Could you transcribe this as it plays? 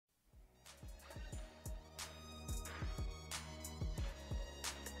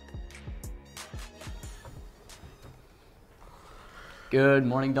Good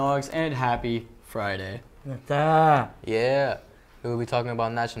morning, dogs, and happy Friday. Yeah, we will be talking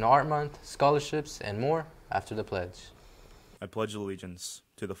about National Art Month, scholarships, and more after the pledge. I pledge allegiance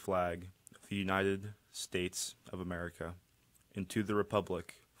to the flag of the United States of America and to the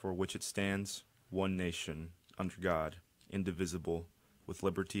republic for which it stands, one nation, under God, indivisible, with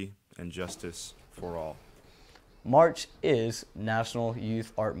liberty and justice for all. March is National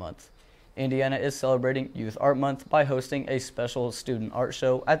Youth Art Month. Indiana is celebrating Youth Art Month by hosting a special student art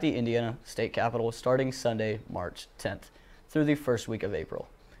show at the Indiana State Capitol starting Sunday, March 10th through the first week of April.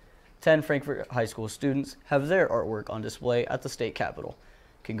 10 Frankfort High School students have their artwork on display at the State Capitol.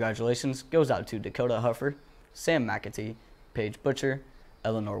 Congratulations goes out to Dakota Huffer, Sam McAtee, Paige Butcher,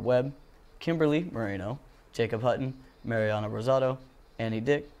 Eleanor Webb, Kimberly Moreno, Jacob Hutton, Mariana Rosado, Annie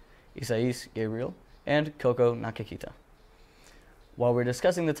Dick, Isais Gabriel, and Coco Nakakita. While we're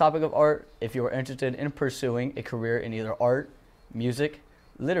discussing the topic of art, if you are interested in pursuing a career in either art, music,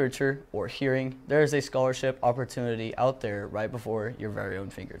 literature, or hearing, there is a scholarship opportunity out there right before your very own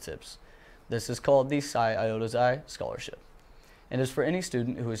fingertips. This is called the Psi Iota Xi Scholarship, and is for any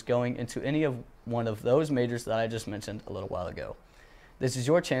student who is going into any of one of those majors that I just mentioned a little while ago. This is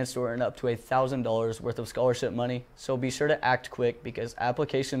your chance to earn up to $1,000 worth of scholarship money, so be sure to act quick because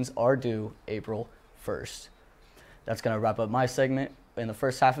applications are due April 1st. That's going to wrap up my segment in the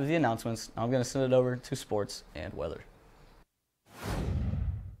first half of the announcements. Now I'm going to send it over to sports and weather.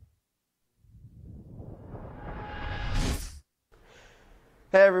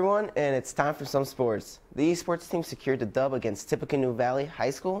 Hey everyone, and it's time for some sports. The esports team secured the dub against Tippecanoe Valley High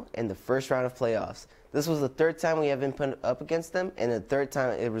School in the first round of playoffs. This was the third time we have been put up against them, and the third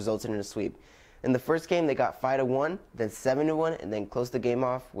time it resulted in a sweep. In the first game, they got 5-1, then 7-1, and then closed the game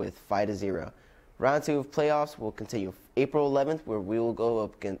off with 5-0. Round 2 of playoffs will continue April 11th, where we will go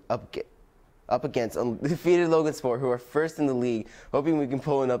up against undefeated Logansport, who are first in the league, hoping we can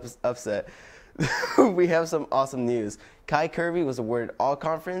pull an upset. We have some awesome news. Kai Kirby was awarded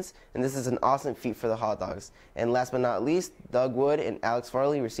All-Conference, and this is an awesome feat for the Hot Dogs. And last but not least, Doug Wood and Alex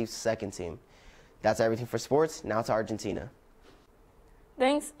Farley received second team. That's everything for sports. Now to Argentina.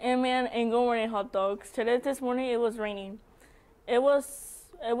 Thanks, Ant-Man, and good morning, Hot Dogs. This morning it was raining. It was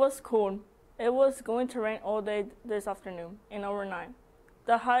cool. It was going to rain all day this afternoon and overnight.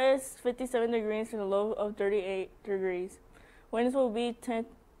 The highest 57 degrees and the low of 38 degrees. Winds will be 10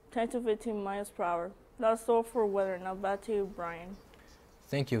 to 15 miles per hour. That's all for weather. Now back to you, Brian.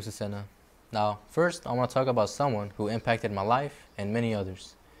 Thank you, Susanna. Now, first, I want to talk about someone who impacted my life and many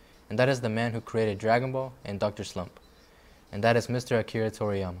others. And that is the man who created Dragon Ball and Dr. Slump. And that is Mr. Akira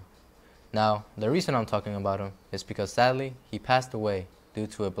Toriyama. Now, the reason I'm talking about him is because sadly, he passed away due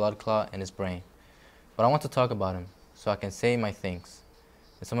to a blood clot in his brain. But I want to talk about him so I can say my thanks.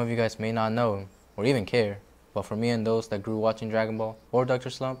 And some of you guys may not know him or even care, but for me and those that grew watching Dragon Ball or Dr.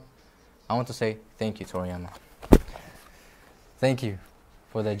 Slump, I want to say thank you, Toriyama. Thank you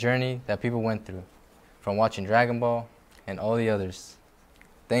for the journey that people went through from watching Dragon Ball and all the others.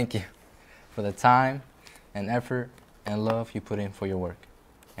 Thank you for the time and effort and love you put in for your work.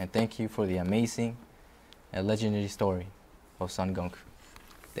 And thank you for the amazing and legendary story of Son Goku.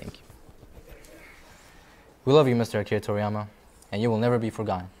 Thank you. We love you, Mr. Akira Toriyama, and you will never be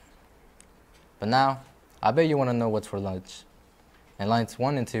forgotten. But now, I bet you want to know what's for lunch. And lines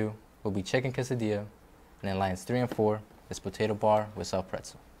 1 and 2 will be chicken quesadilla, and then lines 3 and 4 is potato bar with soft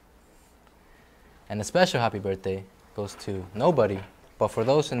pretzel. And a special happy birthday goes to nobody, but for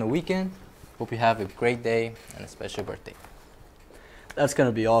those in the weekend, hope you have a great day and a special birthday. That's going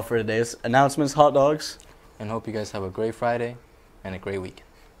to be all for today's announcements, Hot Dogs. And hope you guys have a great Friday and a great weekend.